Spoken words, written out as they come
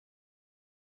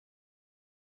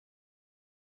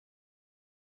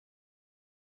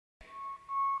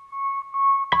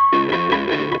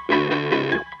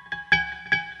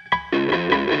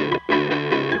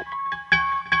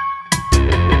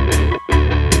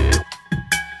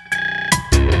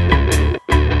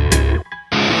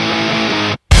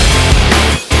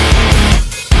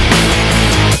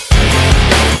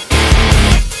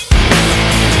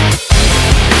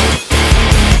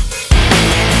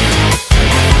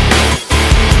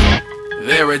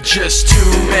There are just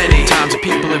too many times that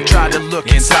people have tried to look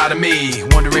inside of me,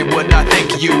 wondering what I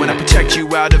think of you and I protect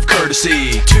you out of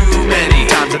courtesy. Too many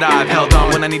times that I've held on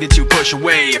when I needed to push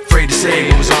away, afraid to say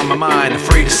what was on my mind,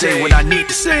 afraid to say what I need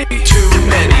to say. Too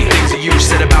many things that you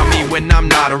said about me when I'm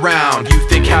not around. You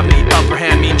think having the upper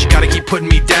hand means you gotta keep putting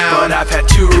me down, but I've had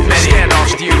too many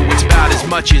standoffs with you. It's about as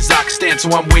much as I can stand, so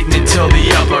I'm waiting until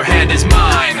the upper hand is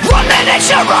mine. 1 minute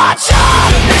you're on top,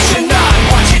 the next you're not,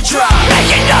 watch it drop,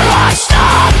 making your heart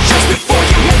stop just before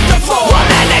you hit the floor. 1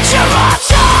 minute you're on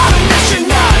top, the next you're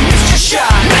not, missed your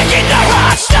shot, making your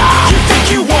heart stop. you think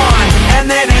you won, and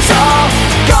then it's all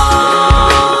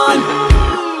gone.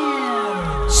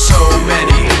 So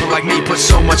many people like me put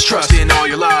so much trust in all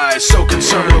your lies, so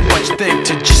concerned with what you think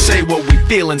to just say what we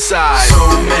feel inside. So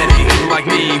many people like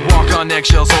me walk on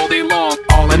eggshells all day long.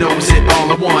 All I know is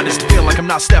all I want is to feel like I'm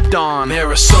not stepped on. There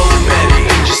are so many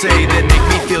things you say that make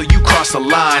me feel you crossed the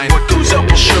line. What goes up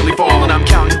will surely fall, and I'm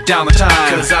counting down the time,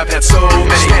 cause I've had so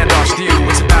many standoffs with you.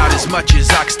 It's about as much as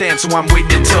I can stand, so I'm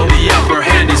waiting until the upper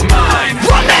hand is mine.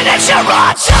 1 minute you're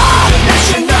on top, the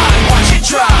next you're not, watch it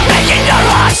drop, making your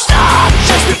heart stop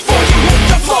just before you hit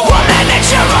the floor. 1 minute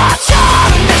you're on top,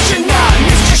 the next you're not,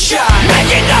 missed your shot,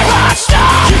 making your heart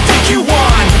stop. you think you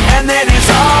won, and then it's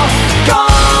all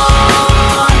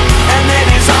gone. And then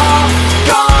it's all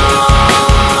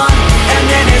gone. And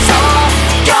then it's all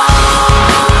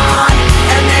gone.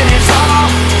 And then it's all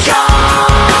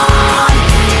gone.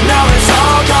 Now it's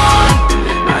all gone.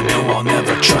 I know I'll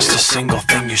never trust a single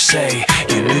thing you say.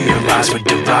 You knew your lies would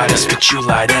divide us, but you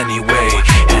lied anyway.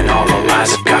 And all the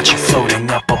lies have got you floating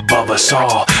up above us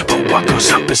all, but what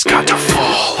goes up has got to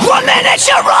fall. 1 minute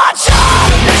you're on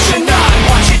top, The next you're not,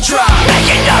 watch it drop,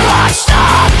 making your heart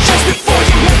stop just before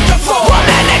you hit the floor. 1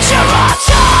 minute you're on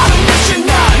top, The next you're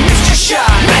not, missed your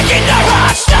shot, making your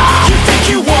heart stop. you think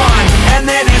you won,